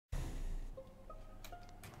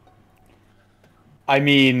I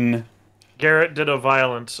mean... Garrett did a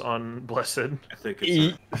violence on Blessed. I think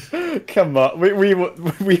it's Come on, we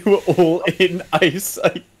were all in ice.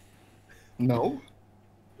 No.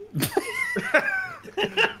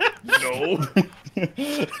 no.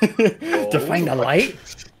 To find a light?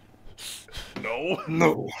 No.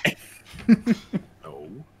 No. No.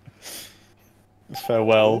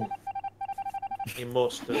 Farewell. He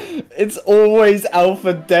must have. It's always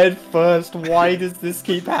Alpha dead first. Why does this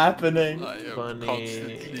keep happening? I am Funny.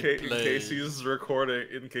 constantly In playing. case he's recording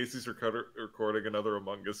another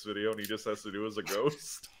Among Us video and he just has to do as a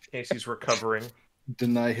ghost. Casey's recovering.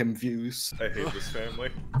 Deny him views. I hate this family.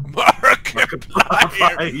 Markiplier!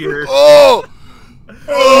 Oh!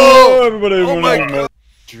 Oh, everybody! Oh my god!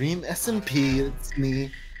 Dream SMP, it's me.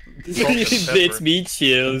 It's me,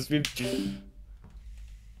 Chills.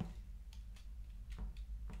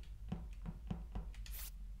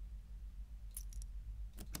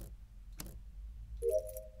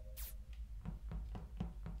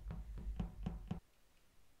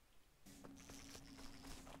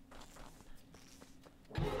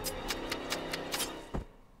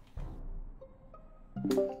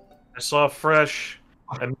 I saw Fresh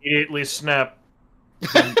immediately snap.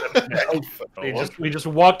 We just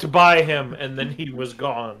walked by him and then he was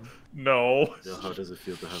gone. No. So how does it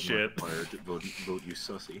feel to have Shit. Markiplier vote you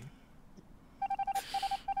sussy?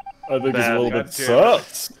 I think it's a little bit goddamn.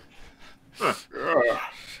 sus.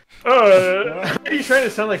 Are you trying to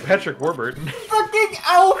sound like Patrick Warburton? Fucking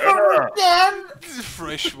Alpha again!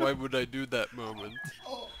 Fresh, why would I do that moment?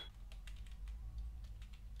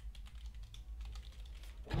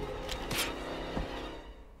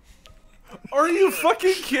 Are you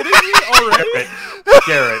fucking kidding me already?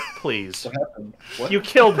 Garrett, please. What happened? What? You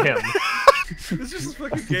killed him. This is just a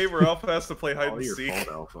fucking game where Alpha has to play hide All and your seek. fault,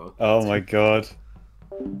 Alpha. Oh my god.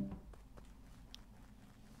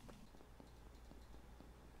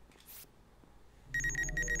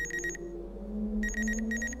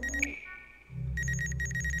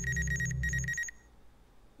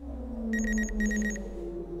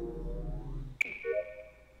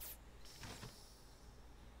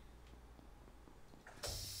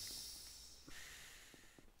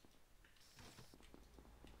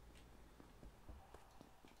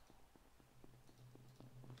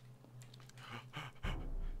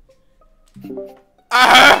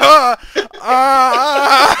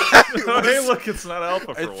 Hey, look, it's not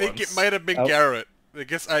Alpha for I think once. it might have been Garrett. I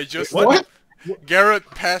guess I just... What? Garrett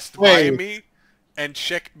passed by Wait. me and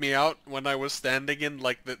checked me out when I was standing in,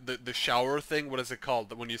 like, the shower thing. What is it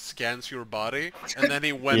called? When you scans your body. And then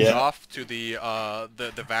he went Yeah. off to the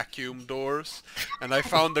vacuum doors. And I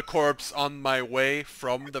found the corpse on my way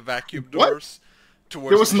from the vacuum What? doors towards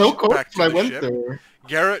There was the no back corpse to when I the went ship. there.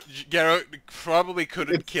 Garrett probably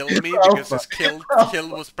couldn't kill it's me because Alpha. his kill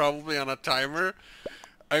was probably on a timer.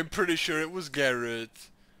 I'm pretty sure it was Garrett.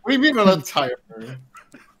 What do you mean on a timer?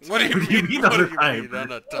 What do you mean? What do you mean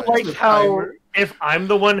on a timer? Like how if I'm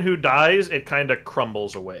the one who dies, it kind of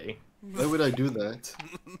crumbles away. Why would I do that?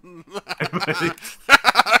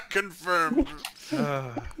 Confirmed.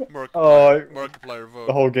 Oh, Markiplier vote.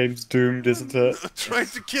 the whole game's doomed, isn't it? Trying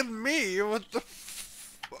to kill me? What the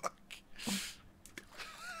fuck?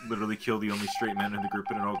 Literally kill the only straight man in the group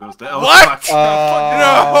and it all goes to Alpha. What?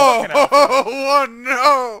 No! No! Oh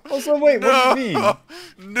no! Also, wait, what do you mean?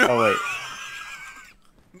 No! Oh, wait.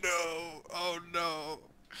 No! Oh no!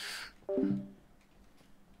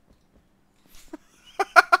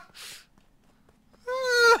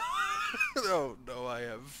 Oh no, I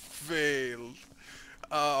have failed.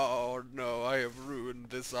 Oh no, I have ruined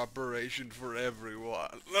this operation for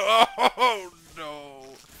everyone. Oh no!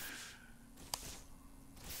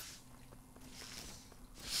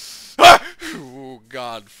 Ah! Oh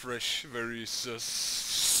god, fresh, very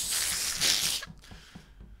sus.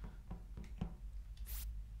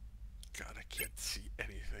 God, I can't see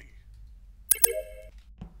anything.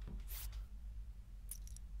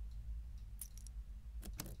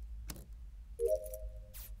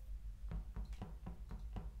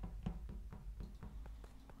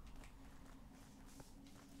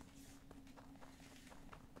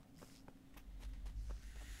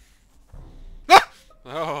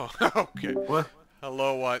 Oh, okay. What?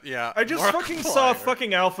 Hello, what? Yeah. I just fucking saw Markiplier.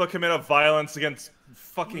 fucking Alpha commit a violence against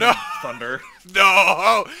fucking No. Thunder.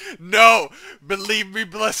 No! No! Believe me,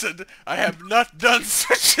 Blessed, I have not done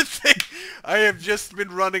such a thing! I have just been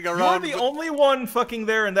running You're around the with... only one fucking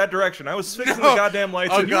there in that direction. I was fixing No. the goddamn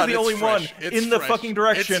lights, Oh and god, you're the it's only fresh. one It's in the fresh. fucking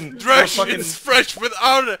direction. It's fresh! for fucking... It's fresh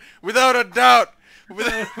without a doubt!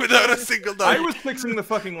 Without a single doubt! I was fixing the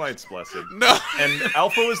fucking lights, Blessed. No! And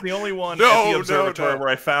Alpha was the only one No, at no, the observatory no. where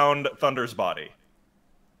I found Thunder's body.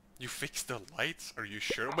 You fixed the lights? Are you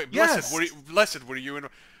sure? Wait, Yes! Blessed, were you in?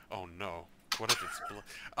 Oh no! What if it's?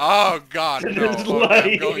 Oh God, no! There's Oh, I'm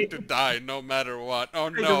light. going to die no matter what. Oh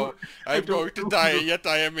no! I'm going to die, yet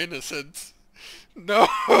I am innocent. No!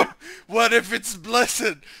 What if it's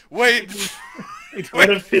Blessed? Wait! What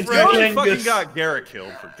if it's You only Angus? fucking got Garrett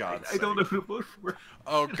killed, for God's sake. I don't know who to vote for.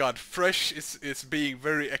 Oh God, Fresh is being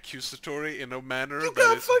very accusatory in a manner You that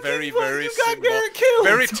got is fucking very, fucking- very you got symbol- Garrett killed!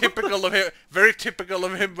 very typical of him. Very typical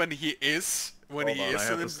of him when he is Hold on, I have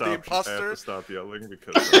to the stop. I have imposter. to stop yelling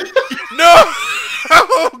because No!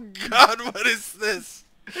 Oh God, what is this?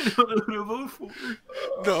 I don't know who to vote for.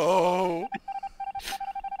 No!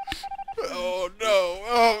 Oh no!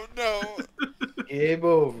 Oh no! Game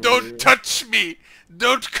over. Don't touch me!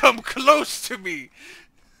 Don't come close to me!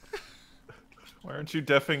 why aren't you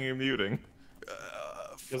deafing and muting?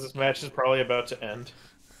 Because this match is probably about to end.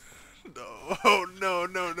 No! Oh no!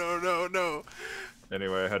 No! No! No! No!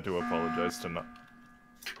 Anyway, I had to apologize to Nos.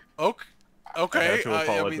 Okay. Okay. I had to I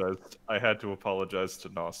apologize. mean, I had to apologize to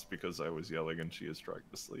Nos because I was yelling and she is trying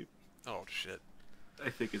to sleep. oh shit! I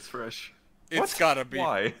think it's Fresh. It's gotta be.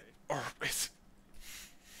 Why? Or it's.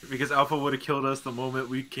 Because Alpha would have killed us the moment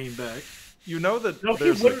we came back. You know that No, he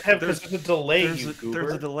there's wouldn't have there's, because there's a delay, there's, you a, goober.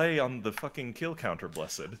 there's a delay on the fucking kill counter,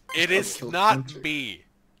 Blessed. It is kill not counter. me.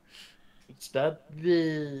 It's not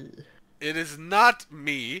the... It is not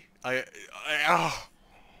me. But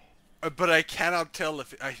I cannot tell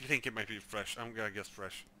if I think it might be Fresh. I'm gonna guess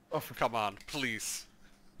Fresh. Oh, Come on, please.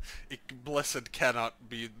 Blessed cannot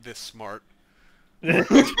be this smart. Come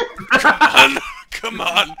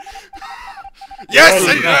on. Yes!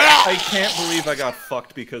 I can't believe I got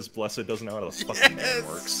fucked because Blessed doesn't know how the fucking game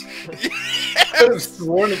works. I could have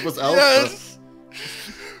sworn it was Alpha. Yes!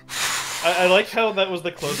 I like how that was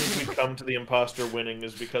the closest we'd come to the imposter winning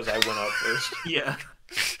is because I went out first. Yeah.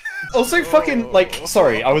 Also, fucking like,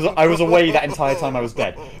 sorry, I was away that entire time I was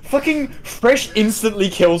dead. Fucking Fresh instantly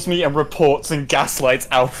kills me and reports and gaslights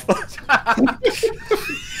Alpha.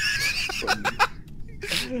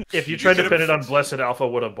 If you tried to pin it on Blessed, Alpha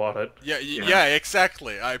would have bought it. Yeah,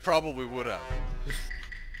 exactly. I probably would have.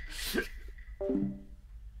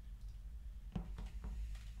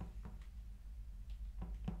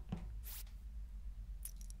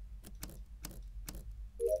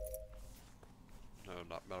 No,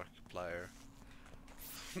 not Markiplier.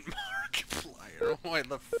 Markiplier? Why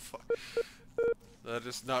the fuck? That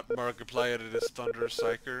is not Markiplier, it is Thunder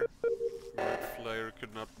Psyker. Markiplier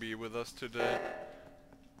could not be with us today.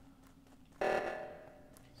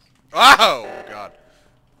 Oh, God.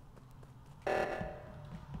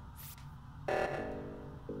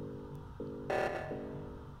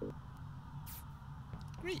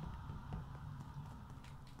 Wait.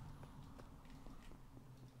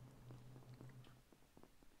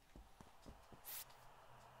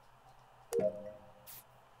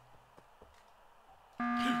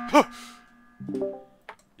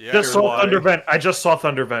 Yeah. Just saw why. Thunder Vent. I just saw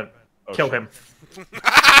Thunder Vent. Oh, Kill shit. him.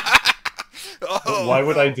 Oh, Why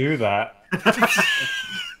would no. I do that?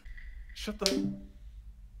 Shut the.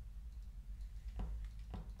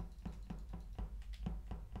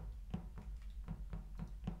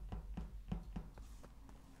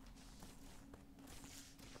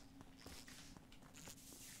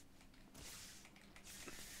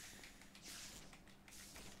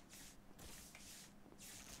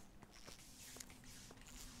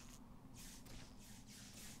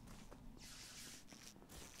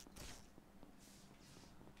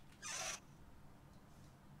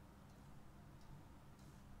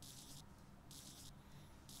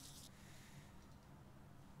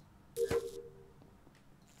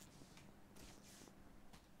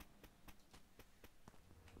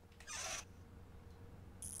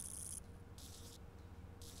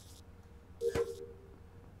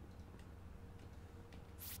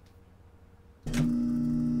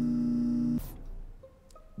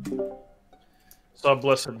 Saw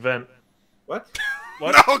Blessed Vent. What?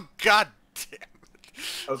 No, God damn it.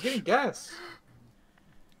 I was getting gas.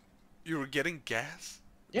 You were getting gas?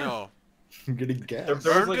 Yeah. No. I'm getting gas. There was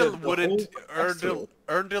like Erndil wouldn't.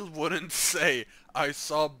 Erndil wouldn't say, "I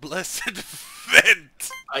saw Blessed Vent."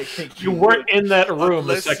 I think You weren't in that room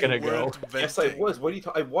Unless a second you ago. weren't Yes, I venting. was. What are you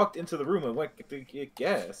talking? I walked into the room and went to get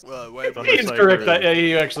gas. Well, wait, Thunder He's Psyker. correct. Yeah,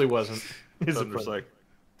 he actually wasn't. He's a Thunder friend. Psych.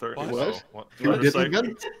 Third, What? You Thunder didn't Psych.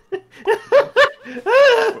 vent?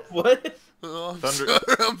 What? Oh, I'm Thunder-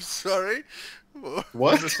 sorry. I'm sorry.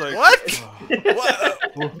 What? Thunder Psych. What?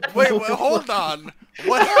 Wait, hold on.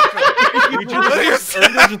 What happened? We What is just,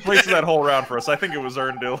 Erndil just wasted that whole round for us. I think it was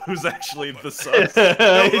Erndil who's actually the sus. Doing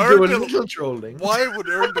Erndil- controlling. Why would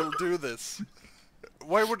Erndil do this?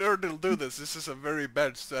 Why would Erdil do this? This is a very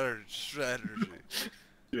bad strategy.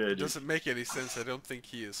 Yeah, It doesn't make any sense. I don't think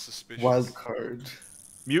he is suspicious. Wild card.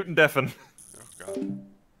 Mute and deafen. Oh god.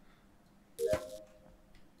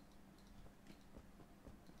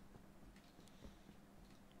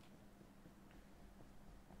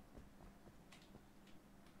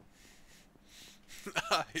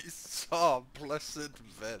 I saw blessed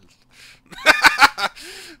vent.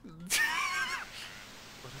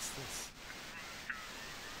 What is this?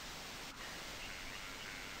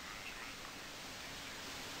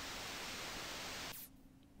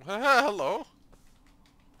 Hello?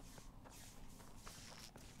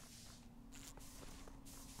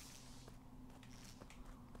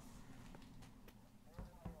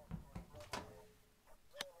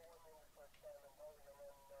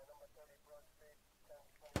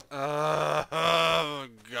 Oh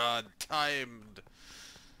god, timed.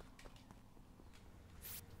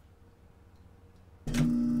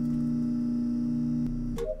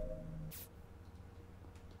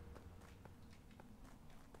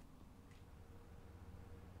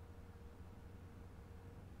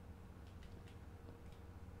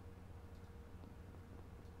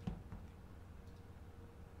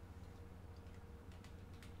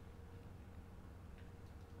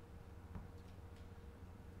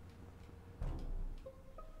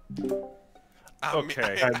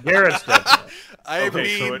 Okay. Garrett's dead. I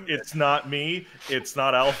Okay, so mean, it's not me, it's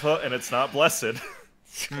not Alpha, and it's not Blessed.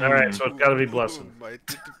 Alright, so it's gotta be Blessed.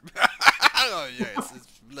 Oh yes, it's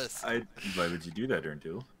blessed. Why would you do that,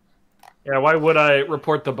 Erdil? Yeah, why would I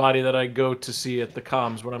report the body that I go to see at the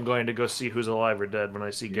comms when I'm going to go see who's alive or dead when I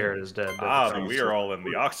see Garrett is dead? But we are all in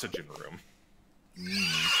the oxygen room.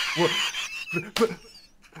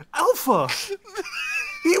 Alpha!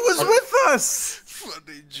 He was with us!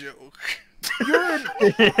 Funny joke.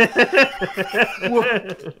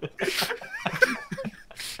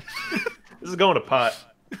 This is going to pot.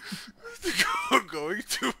 Going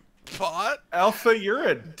to pot? Alpha, you're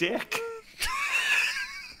a dick.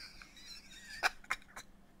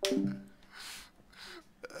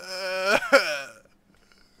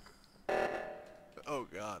 Oh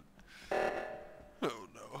god. Oh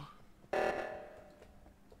no.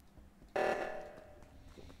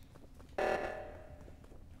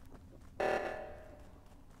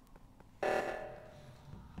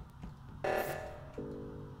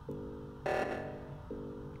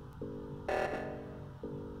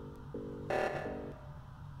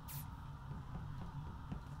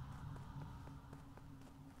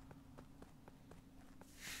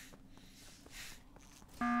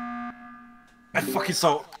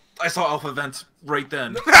 I saw Alpha Vent right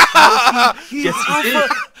then. Yes, he did.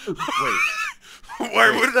 Wait.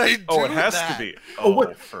 Why would I do Oh, it has that? to be. Oh, Oh,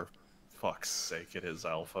 what? for fuck's sake, it is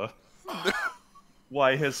Alpha.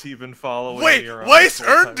 Why has he been following Wait, me around why this is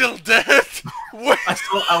whole time? Erdil dead? Wait, I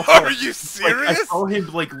saw Alpha. are you Like, serious? I saw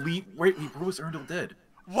him like leap. Wait, where was Erdil dead?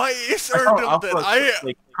 Why is I saw Erdil Alpha dead?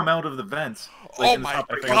 like come out of the vents. Like, Oh in the my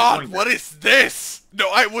top right god, corner. what is this? No,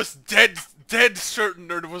 I was dead certain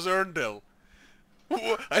it was Erndil.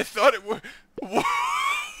 I thought it was...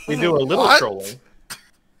 We do a little What? trolling.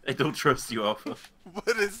 I don't trust you, Alpha.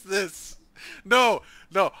 What is this? No,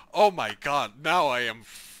 no, oh my god, now I am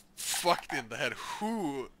fucked in the head.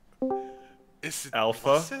 Who is it? Alpha,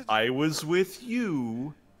 Was it? I was with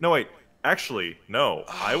you. No, wait. Actually, no.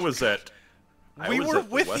 I was at. We was were at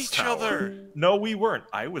the with West each Tower. other. No, we weren't.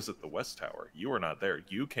 I was at the West Tower. You were not there.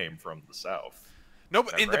 You came from the South. No,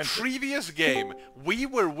 but in the Never ended. previous game, we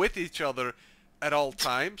were with each other at all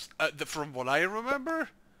times, from what I remember.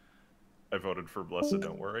 I voted for Blessed.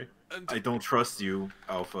 Don't worry. And I don't trust you,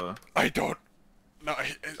 Alpha. I don't... No,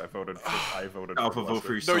 I voted for Alpha, Blessed. vote for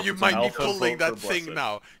no, yourself. you It's might be Alpha, pulling vote that for thing Blessed.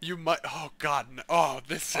 now. You might... Oh god, no. Oh,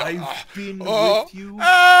 this... I've been oh. with you.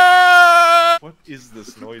 Ah! What is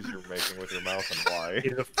this noise you're making with your mouth and why?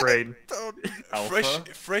 He's afraid. Don't... Alpha?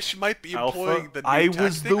 Fresh might be Alpha? employing the new I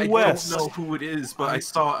was tactic. the I West. don't know who it is, but I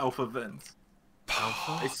saw Alpha Vent.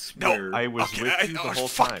 I swear. I was Okay, with you the oh, whole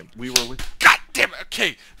fuck. time. We were with. God damn it!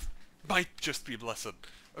 Okay, might just be Blessed.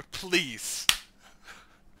 Please.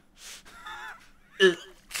 Please.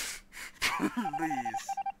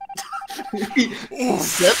 He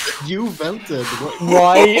said that you vented. What?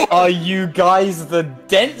 Why are you guys the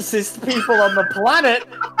densest people on the planet?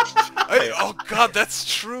 Oh god, that's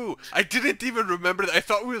true. I didn't even remember that. I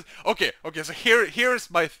thought we was okay. So here's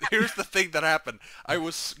the thing that happened. I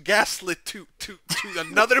was gaslit to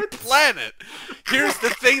another planet. Here's the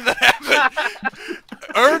thing that happened.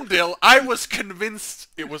 Erndil, I was convinced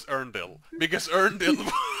it was Erndil because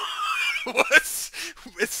Erndil. was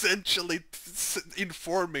essentially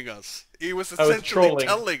informing us. He was I was essentially trolling.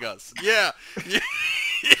 telling us. Yeah. Yeah,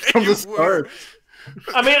 From you the were. start.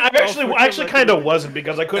 I mean, I actually kind of wasn't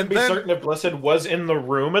because I couldn't And be then- certain if Blessed was in the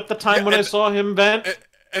room at the time Yeah, when I and- saw him vent.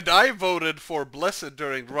 And I voted for Blessed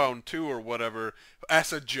during round 2 or whatever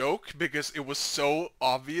as a joke because it was so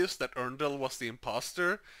obvious that Erndl was the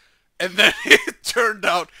imposter. And then it turned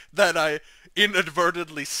out that I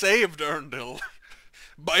inadvertently saved Erndl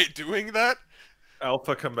by doing that.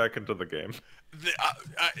 Alpha, come back into the game.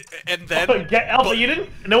 And then... Alpha, you didn't.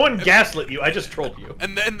 No one gaslit you. I just trolled you.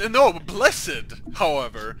 And then, no, Blessed,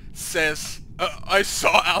 however, says, I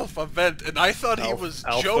saw Alpha vent, and I thought he was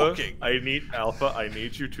joking. I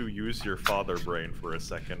need you to use your father brain for a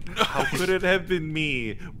second. How could it have been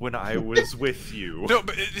me when I was with you? No,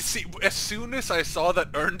 but see, as soon as I saw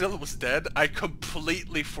that Erndl was dead, I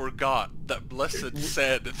completely forgot that Blessed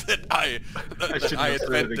said that I had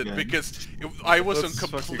vented because I was in Let's a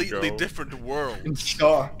fucking completely go. different world. In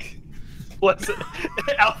shock. Blessed.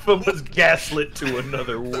 Alpha was gaslit to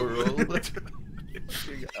another world.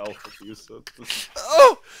 Alfabusa.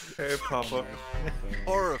 Oh! Hey, Papa.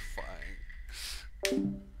 Horrifying.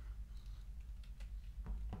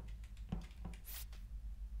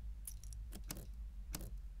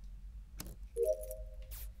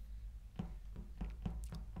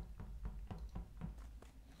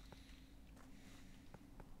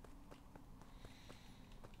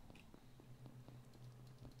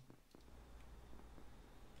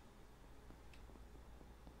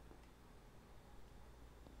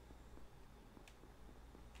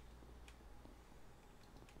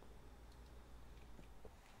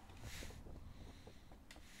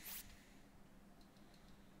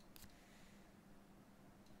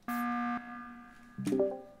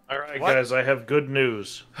 Alright, What? guys, I have good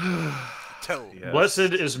news. Tell. Yes. Blessed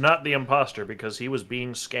is not the imposter because he was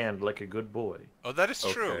being scanned like a good boy. Oh, that is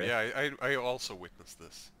true. Okay. Yeah, I also witnessed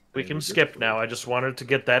this. We can skip now. I just wanted to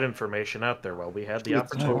get that information out there while we had the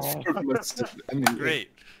opportunity.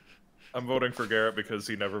 Great. I'm voting for Garrett because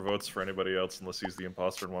he never votes for anybody else unless he's the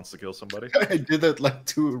imposter and wants to kill somebody. I did that like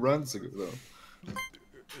 2 runs ago, though.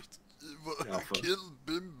 Alpha. Kill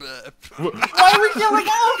Bimbap. Why are we killing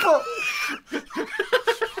Alpha?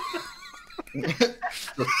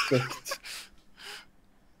 Respect.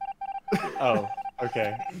 Oh,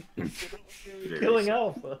 okay. Killing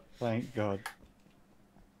Alpha. Thank God.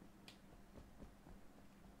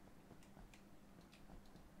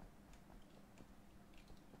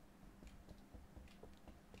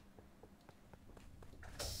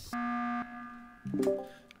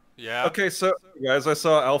 Yeah. Okay, so guys, I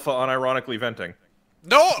saw Alpha unironically venting.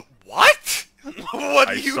 No! What? What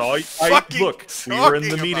are I you saw. fucking Look, we were in the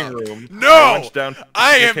talking meeting about? room. No! I went down to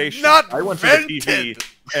I am communication. not I went vented. to the TV,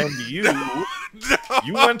 and you No.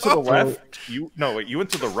 you went to the left. You went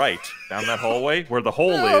to the right down that hallway where the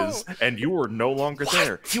hole No. is, and you were no longer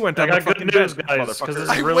there. You went I down the got fucking good news, vent, guys, because motherfucker. this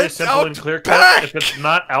I is really went simple out and clear back. cut. If it's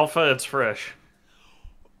not Alpha, it's Fresh.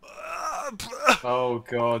 Oh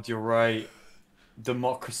God, you're right.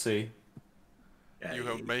 Democracy. You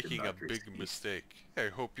are making a big mistake. I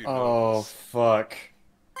hope you know Oh this. fuck.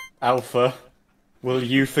 Alpha, will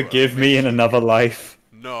you forgive me in another life?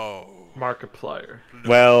 No. Markiplier.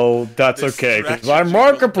 Well, that's This okay, because strategy I'm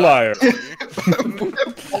will Markiplier.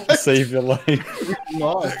 not be- Save your life.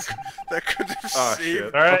 Not. That could have Ah, saved.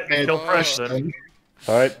 shit. Alright, Okay, kill Fresh then.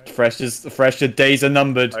 Alright, fresh your days are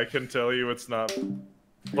numbered. I can tell you it's not.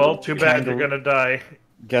 Well, too bad you're Kangaroo. gonna die.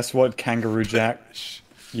 Guess what, Kangaroo Jack?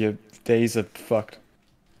 Your days are fucked.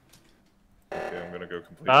 Okay, I'm gonna go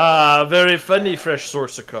completely. Ah, very funny, Fresh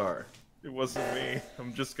Sorcerer. It wasn't me.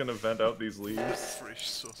 I'm just gonna vent out these leaves. Fresh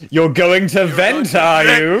sauce. You're going to vent, are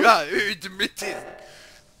you? Yeah, admit it.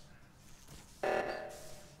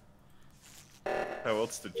 How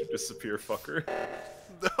else did you disappear, fucker?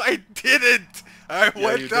 No, I didn't. I Yeah,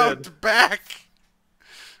 went you out did. back.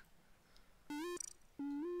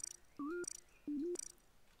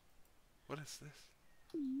 What is this?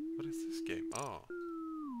 What is this game? Oh.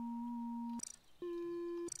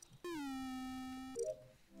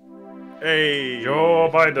 Hey, Joe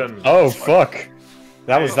Biden. Oh fuck.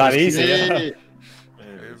 That was that easy. Yay.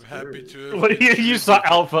 I'm happy to. What, you saw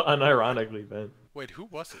Alpha unironically, man. Wait, who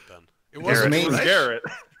was it then? It Garrett. wasn't me. It was Fresh? Garrett.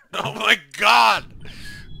 Oh my god!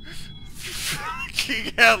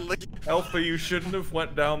 Fucking hell. Alpha, you shouldn't have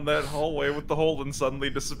went down that hallway with the hole and suddenly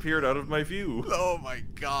disappeared out of my view. Oh my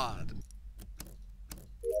god.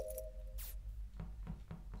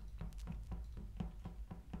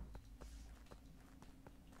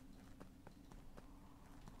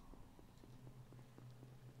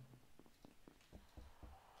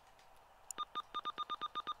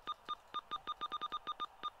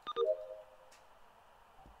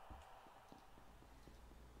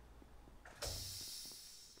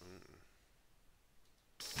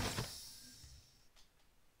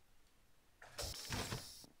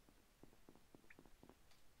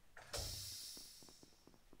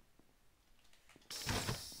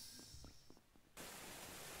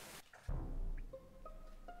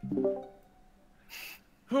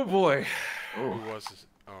 Oh boy. Who was it?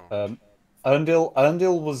 Oh.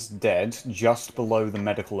 Erndil was dead just below the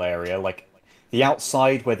medical area, like the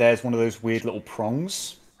outside where there's one of those weird little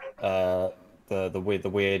prongs, the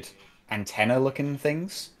weird antenna looking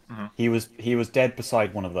things. He was dead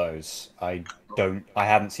beside one of those. I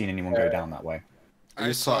haven't seen anyone go down that way. I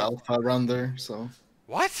just saw Alpha around there, so.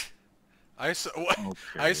 What? I saw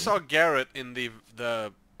I saw Garrett in the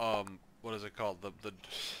what is it called, the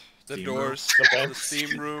Steam doors, the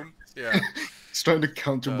steam room. Yeah. He's trying to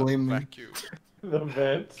counter blame me. Vacuum. The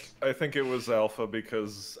vents. I think it was Alpha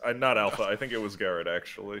because not Alpha. I think it was Garrett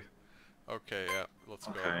actually. Okay, yeah, let's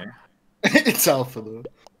go. Okay. It's Alpha though.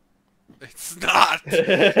 It's not.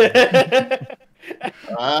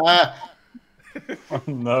 Ah! Oh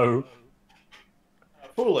no!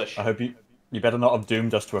 Foolish. I hope you better not have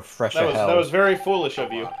doomed us to a fresher hell. That was very foolish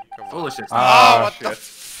of you. Come on. Foolishness. Ah, what the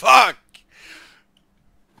fuck?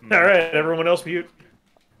 All right, everyone else mute.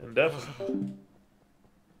 And Dev.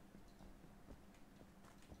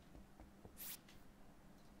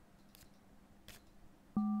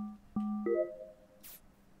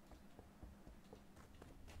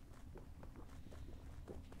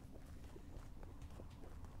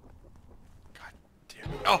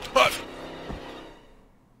 Damn it. Oh, fuck.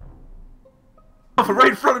 Right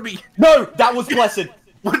in front of me. No, that was Blessed.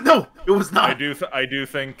 What? No, it was not. I do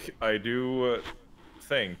think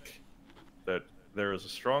that there is a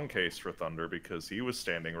strong case for Thunder because he was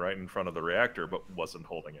standing right in front of the reactor but wasn't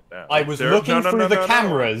holding it down. I was looking through the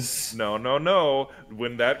cameras. No.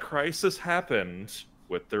 When that crisis happened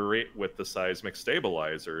with the seismic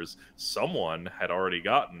stabilizers, someone had already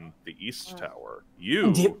gotten the east tower.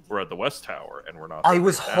 You were at the west tower and were not. I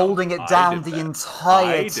was holding it down the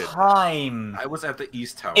entire time. I was at the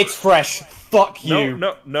east tower. It's fresh. Fuck you.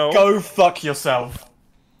 No. Go fuck yourself.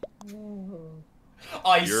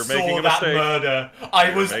 I You're saw making a that mistake. murder. I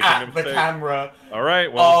You're was making a at the mistake. camera. All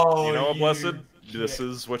right. Well, Oh, you know what, you Blessed? This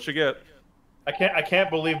is what you get. I can't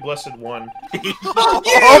believe Blessed won.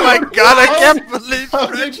 Oh my god, I can't believe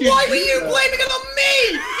it. Why were you blaming it on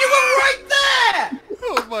me? You were right there!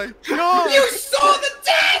 Oh my god. You saw the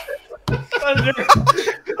death! Thunder,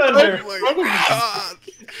 Oh my god.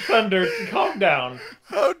 Thunder, calm down.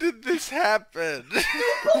 How did this happen? Wait.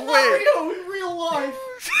 Mario in real life!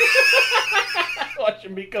 Watch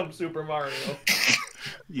him become Super Mario.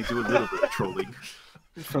 You do a little bit of trolling.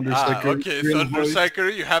 Okay,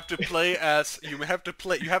 Thundersucker, you have to play as you have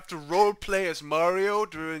to role play as Mario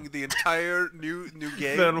during the entire new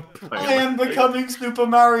game. I am becoming Super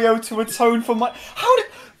Mario to atone for my. How did?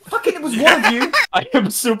 Fucking, it was one of you. I am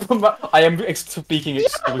I am speaking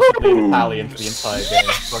exclusively in Italian for the entire game.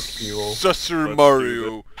 Fuck you all. Super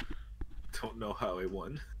Mario. Don't know how I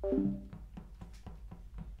won.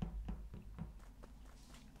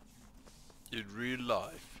 In real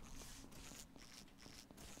life.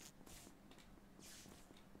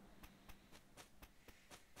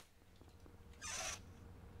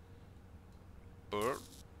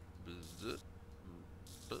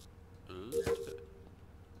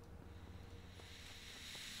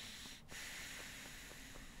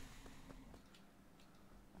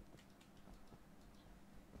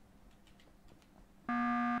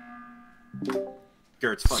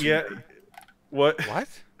 Garrett's fucking Yeah. What? What?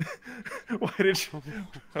 Why did you?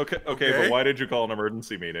 Okay, but why did you call an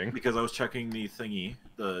emergency meeting? because I was checking the thingy,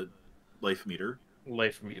 the life meter.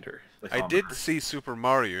 Life meter. I did see Super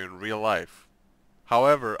Mario in real life.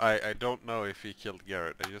 However, I don't know if he killed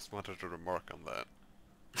Garrett. I just wanted to remark on that.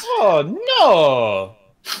 Oh no!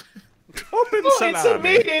 Open It's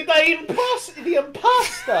immediate the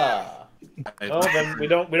imposter. Oh, then we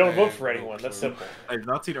don't vote for anyone. That's simple. I've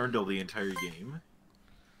not seen Erndil the entire game.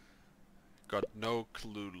 Got no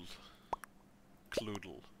clue.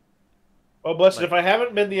 Cloodle. Well, Blessed, if I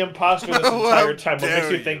haven't been the imposter this How entire time, what dare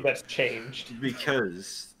makes you you. think that's changed?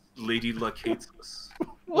 Because Lady Luck hates us.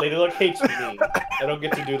 Lady Luck hates me. I don't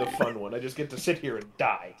get to do the fun one. I just get to sit here and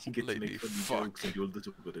die. He gets to Lady make funny fuck. jokes and do a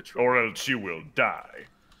little bit of troll. Or else you will die.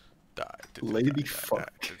 Lady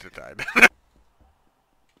fuck.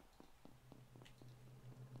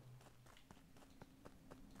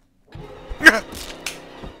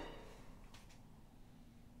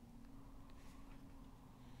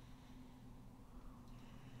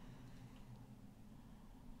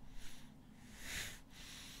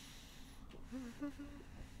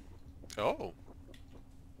 Oh.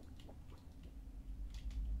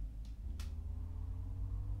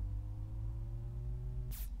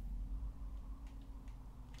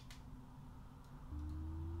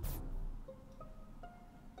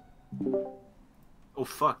 Oh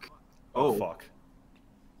fuck. Oh Oh. fuck.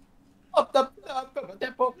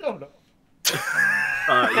 Oh, no.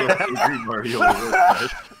 Yeah, Green Mario will work,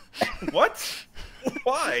 right? What?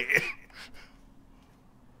 Why?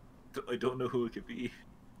 I don't know who it could be.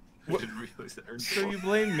 I didn't realize that. So you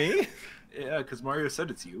blame me? Yeah, because Mario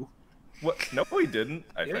said it's you. What? No, he didn't.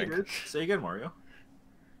 I Yeah, think. he did. Say again, Mario.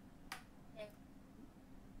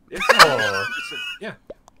 Yeah, yeah.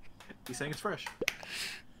 He's saying it's fresh.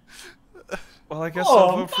 Well, I guess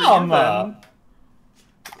I'll vote for you then.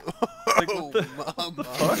 Like, what the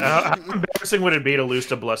fuck? How embarrassing would it be to lose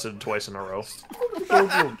to Blessed twice in a row?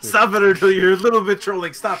 Stop it, until you're a little bit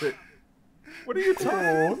trolling. Stop it. What are you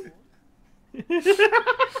talking?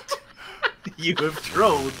 You have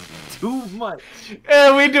trolled too much.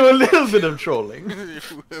 We do a little bit of trolling.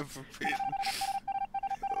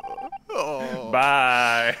 Oh,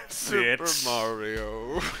 Bye, Super bitch.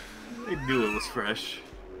 Mario. I knew it was fresh.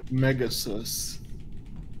 Mega sus.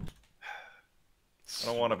 I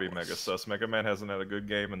don't want to be Mega Sus. Mega Man hasn't had a good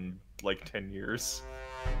game in like 10 years.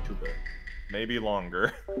 Too bad. Maybe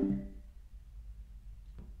longer.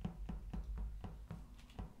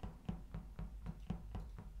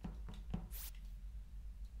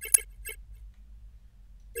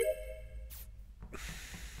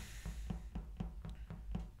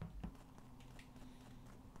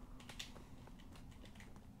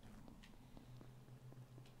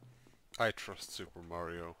 I trust Super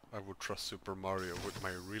Mario. I would trust Super Mario with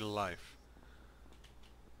my real life.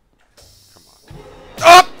 Come on.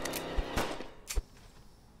 Up!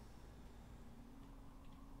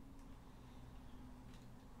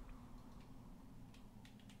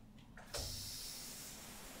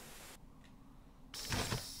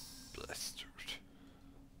 Bastard.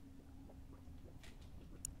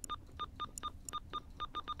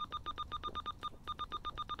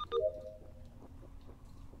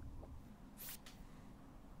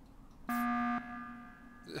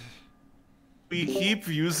 We keep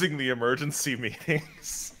using the emergency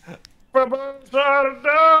meetings.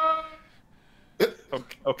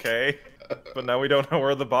 Okay, but now we don't know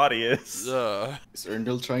where the body is. Is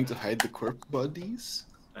Erndil trying to hide the corpse bodies?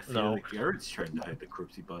 I feel No. like Garrett's trying to hide the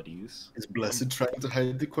corpsey bodies. Is Blessed trying to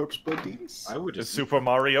hide the corpse bodies? I would Is just Super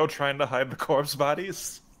Mario trying to hide the corpse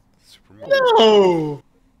bodies? Super Mario.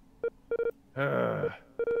 No!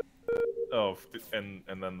 Oh, and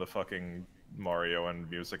then the fucking Mario and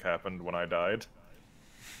music happened when I died.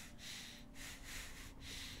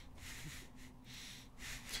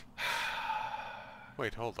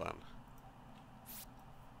 Wait, hold on.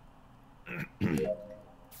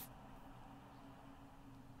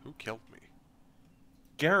 Who killed me?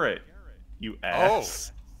 Garrett, you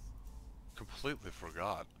ass. Completely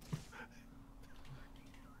forgot.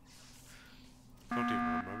 Don't even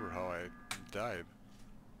remember how I died.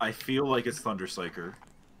 I feel like it's Thunder Psyker.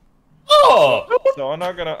 Oh! So I'm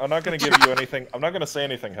not gonna give you anything. I'm not gonna say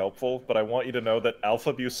anything helpful, but I want you to know that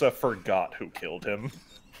Alfabusa forgot who killed him.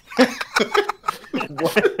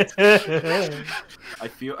 I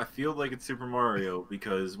feel like it's Super Mario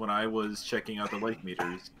because when I was checking out the light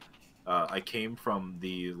meters, I came from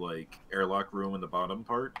the like airlock room in the bottom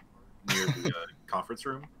part near the conference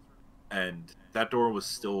room, and that door was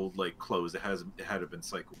still like closed. It hadn't been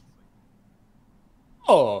cycled.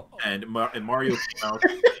 Oh! And Mario came out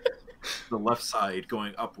the left side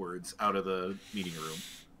going upwards out of the meeting room.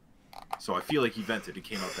 So I feel like he vented. He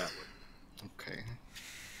came out that way. Okay.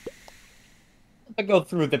 I go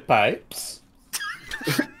through the pipes.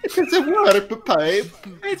 It's a water pipe.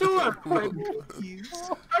 It's a water pipe.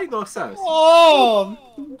 I know sauce. Oh!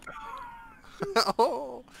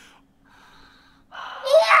 Oh.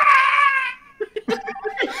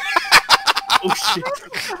 Oh shit!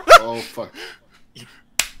 Oh fuck.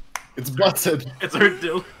 It's Blessed. It's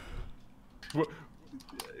Erndil. Who?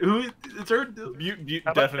 It's Erndil.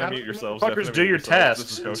 Definitely mute yourselves. Fuckers, definitely do mute your yourselves. tasks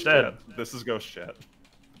This is Ghost instead. Chat. This is Ghost Chat.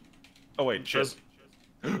 Oh wait, shit.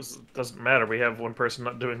 Doesn't matter. We have one person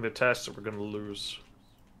not doing the test, so we're gonna lose.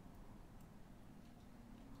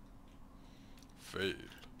 Fade.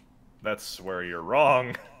 That's where you're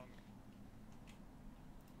wrong.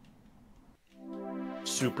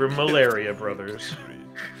 Super malaria, brothers.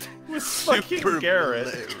 Fucking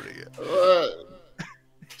Garrett.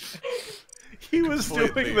 He was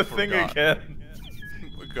Completely doing the thing forgot. again.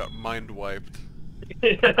 We got mind wiped.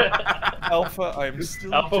 Alpha, I'm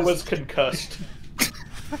still Alpha just was concussed.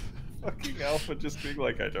 fucking Alpha just being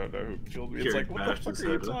like, I don't know who killed me. It's Garrett like, what the bashed fuck his are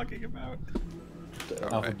you head. talking about?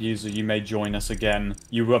 Alfabusa, you may join us again.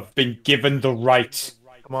 You have been given the right.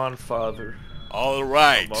 Come on, father. All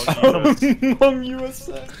right, Among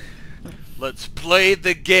USA. let's play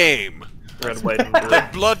the game. Red, white, and The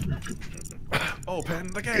blue. blood.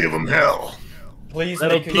 Open the game. him hell. Please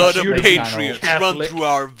That'll make a Blood of You're YouTube patriots channel. run Catholic. through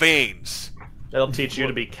our veins. That'll teach you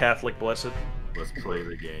to be Catholic blessed. Let's play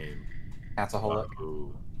the game. Cataholic.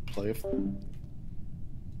 Ooh. Play it.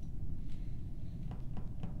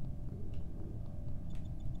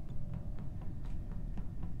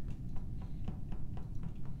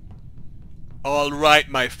 All right,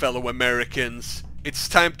 my fellow Americans, it's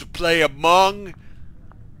time to play Among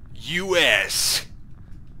US.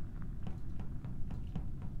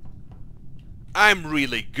 I'm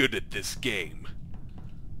really good at this game.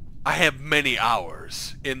 I have many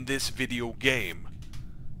hours in this video game.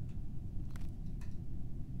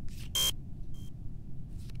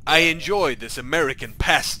 I enjoy this American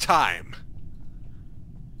pastime.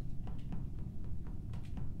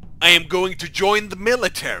 I am going to join the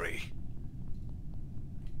military.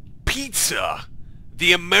 Pizza,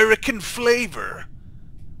 the American flavor.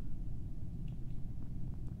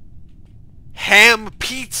 Ham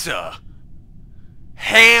pizza.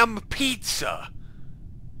 Ham pizza.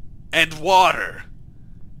 And water.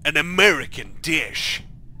 An American dish.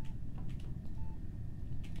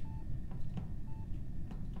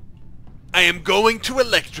 I am going to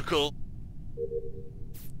electrical.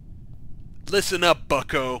 Listen up,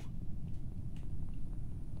 bucko.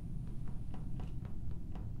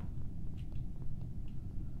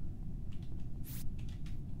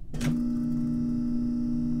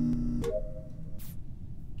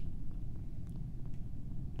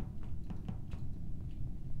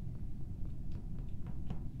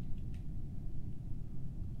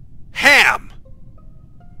 Ham!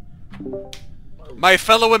 My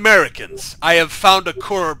fellow Americans, I have found a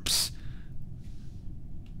corpse.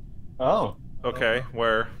 Oh. Okay,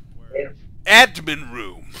 where? Admin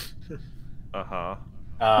room. Uh-huh.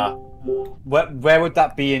 Where would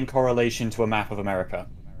that be in correlation to a map of America?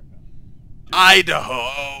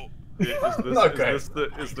 Idaho. Okay.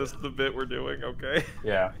 Is this the bit we're doing? Okay.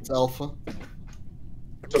 Yeah. It's alpha.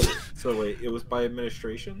 So wait, it was by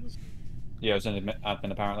administrations? Yeah, it was an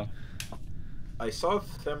admin apparently. I saw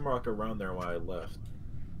Femrock around there when I left.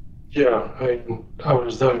 Yeah, I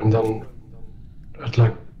was there and then at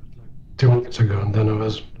like 2 weeks ago, and then I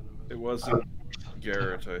was. It wasn't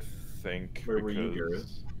Garrett, I think. Where were you, Garrett?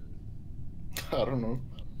 I don't know.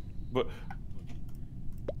 But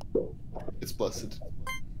It's blessed.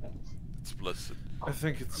 It's blessed. I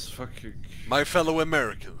think it's fucking. My fellow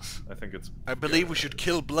Americans, I think it's. I believe we should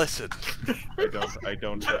kill Blessed. I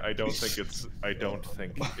don't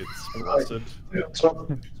think it's blessed. It's not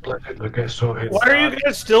blessed, okay, so it's. Why are you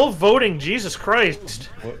guys still voting? Jesus Christ!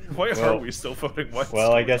 Why are Well- we still voting? What's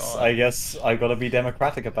Well, I going on? guess I gotta be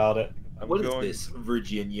democratic about it. I'm What is going- this?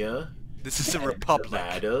 Virginia? This is a republic.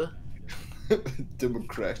 Nevada?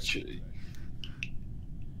 Democracy.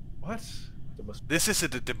 What? This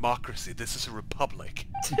isn't a democracy, this is a republic.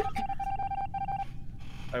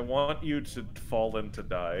 I want you to fall and to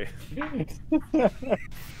die.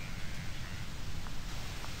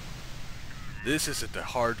 This isn't a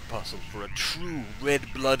hard puzzle for a true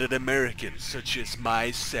red-blooded American such as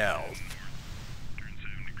myself.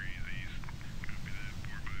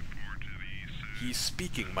 He's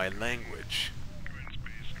speaking my language.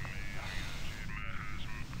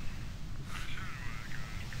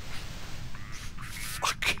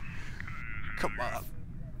 Fuck. Come on.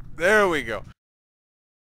 There we go.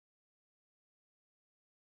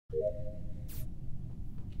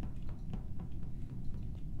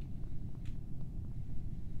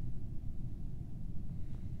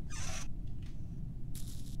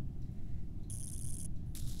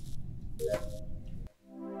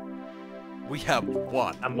 We have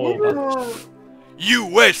one. I'm over.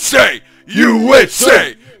 USA!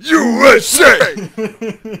 USA! USA!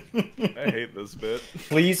 I hate this bit.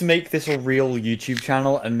 Please make this a real YouTube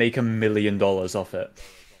channel and make $1 million off it.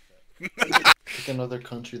 Pick another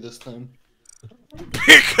country this time.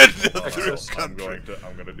 Pick another I'm country.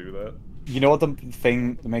 gonna do that. You know what the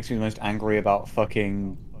thing that makes me the most angry about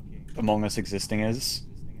fucking Among Us existing is?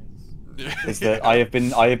 Is that I have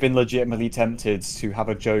been legitimately tempted to have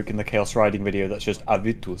a joke in the Chaos Riding video that's just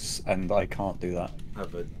Avitus, and I can't do that.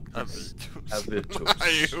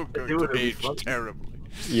 You going to age terribly.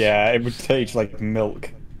 Yeah, it would taste like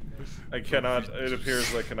milk. I cannot. It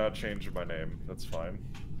appears I cannot change my name. That's fine.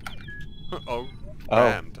 Oh, Oh.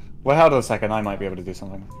 and Well, hold on a second, I might be able to do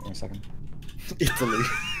something. Give me a second. Italy.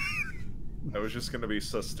 I was just gonna be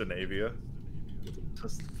Sustanavia.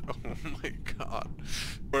 oh my god,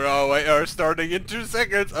 we're starting in 2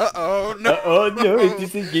 seconds. Uh-oh, no. Oh no,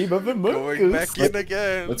 it's a game of Among Going Us. back in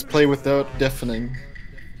again. Let's play without deafening.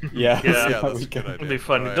 Yeah, Yeah, Yeah, how that's we a good go. idea. It'll be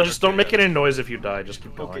fun. Alright, Just don't okay. make any noise if you die. Just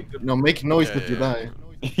keep going. No, make noise Yeah, if you yeah. die.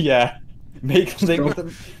 Yeah. Make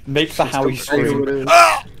the Howie scream.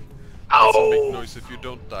 Ah! That's a Oh! big noise if you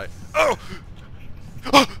don't die. Oh!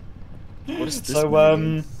 What is this?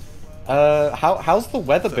 So how's the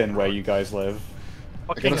weather been where you guys live?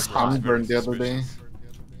 I got Fucking a hot. sunburn the other day.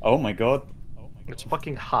 Oh my god. It's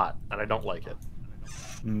fucking hot, and I don't like it.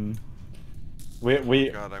 Mm. Oh We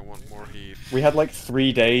God, I want more heat. we had like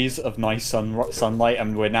 3 days of nice sunlight,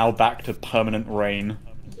 and we're now back to permanent rain.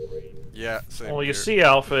 Yeah, same Well, you here. see,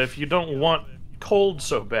 Alpha, if you don't want cold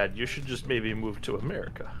so bad, you should just maybe move to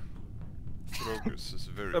America. Grogus is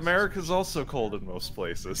very America's also cold in most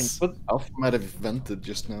places. Alpha might have vented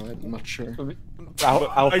just now. I'm not sure.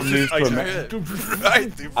 Alpha moves to America.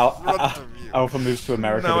 right in front of you. Alpha moves to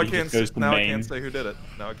America, Now I but he can't. just goes to Now I Maine. can't say who did it.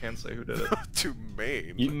 Now I can't say who did it. To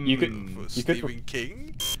Maine. You could, For you could, Stephen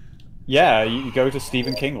King. yeah, you go to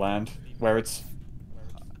Stephen King land, where it's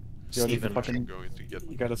you Stephen. I'm going to get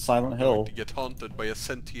you go to Silent going Hill. to get haunted by a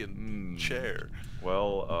sentient chair.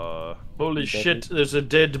 Well, Holy shit, there's a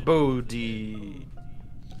dead body.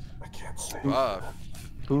 I can't say.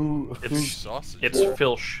 Who? It's Sausage. it's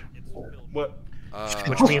Filch. What?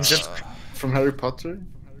 Which means it's From Harry Potter?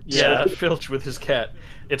 yeah, Filch with his cat.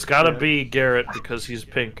 It's gotta be Garrett because he's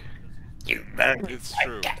pink. It's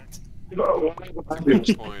true.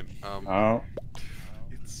 Good point. Oh,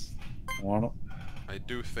 It's. well, I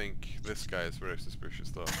do think this guy is very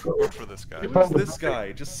suspicious, though. Vote for this guy. Who's this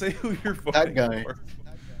guy? Just say who you're voting That guy. for.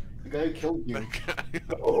 The guy who killed you.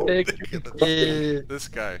 That guy. This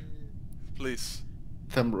guy. Please,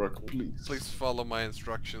 Themrock, please. please follow my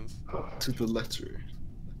instructions. To the letter.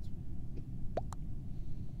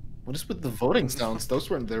 What is with the voting sounds? Those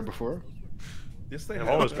weren't there before. Yes, they I've have.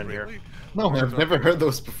 always been here. No, I've never heard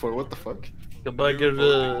those before. What the fuck? Goodbye, New Garrett.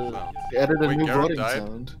 voting sound. They added a Wait, new Garrett voting died?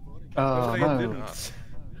 sound. No, they no. didn't.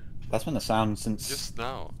 That's been the sound since. Just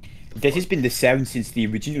now. This has been the sound since the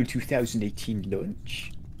original 2018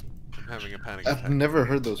 launch. I'm having a panic I've attack. never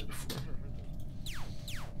heard those before.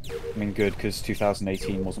 I mean, good because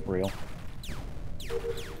 2018 wasn't real.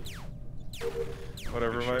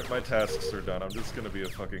 Whatever, my tasks are done. I'm just gonna be a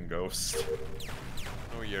fucking ghost.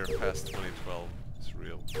 No year past 2012 is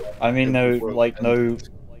real. I mean, no, World like End.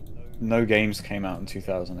 no games came out in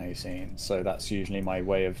 2018, so that's usually my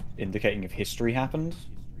way of indicating if history happened.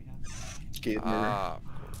 Gamer. Ah, of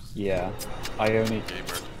course. Yeah, I Gamer.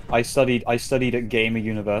 I studied at Gamer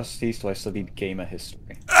University, so I studied gamer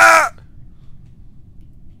history. Ah!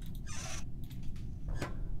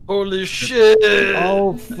 Holy shit!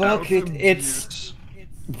 Oh fuck it! It's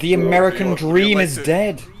the American Would you dream like is to-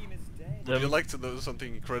 dead. Would you like to know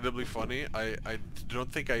something incredibly funny? I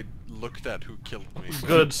don't think I looked at who killed me.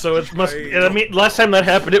 Good, so it must. I mean, last time that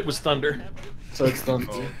happened, it was Thunder. So it's done.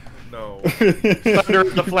 Oh, no. Thunder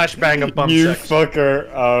is the flashbang of bum You sex. fucker.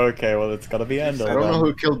 Oh, okay, well it's gotta be Endo. I don't know then.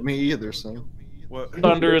 who killed me either, so. What?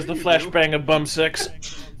 Thunder is the flashbang of bum sex.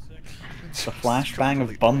 The flashbang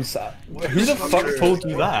of bums. Who the fuck told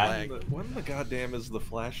you that? When the goddamn is the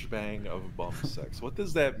flashbang of bum sex? What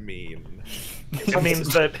does that mean? It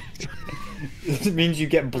means that It means you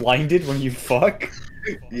get blinded when you fuck.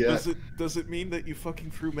 Yeah. Does it mean that you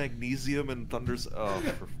fucking threw magnesium and Thunder's? Oh,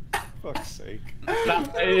 for fuck's sake!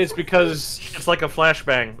 it's because it's like a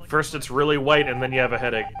flashbang. First, it's really white, and then you have a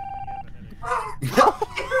headache.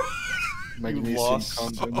 Magnesium lost.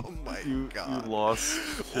 condom. Oh my You god. lost.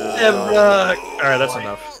 Alright, that's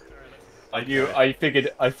enough. I figured.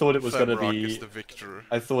 I thought it was gonna Femrock be. is the victor.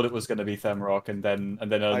 I thought it was gonna be Femrock, and then I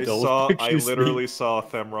Erdil. literally saw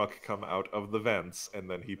Themrock come out of the vents, and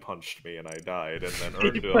then he punched me, and I died. And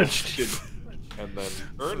then He punched you.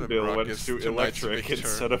 Erndil went is to tonight's electric victor.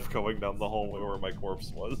 instead of going down the hallway where my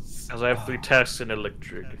corpse was. Because I have 3 tasks in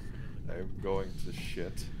electric. I'm going to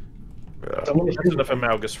shit. That's enough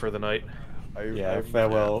Amongeus for the night. Yeah,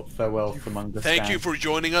 farewell from Among Us. Thank you for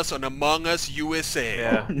joining us on Among Us USA.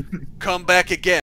 Yeah. Come back again.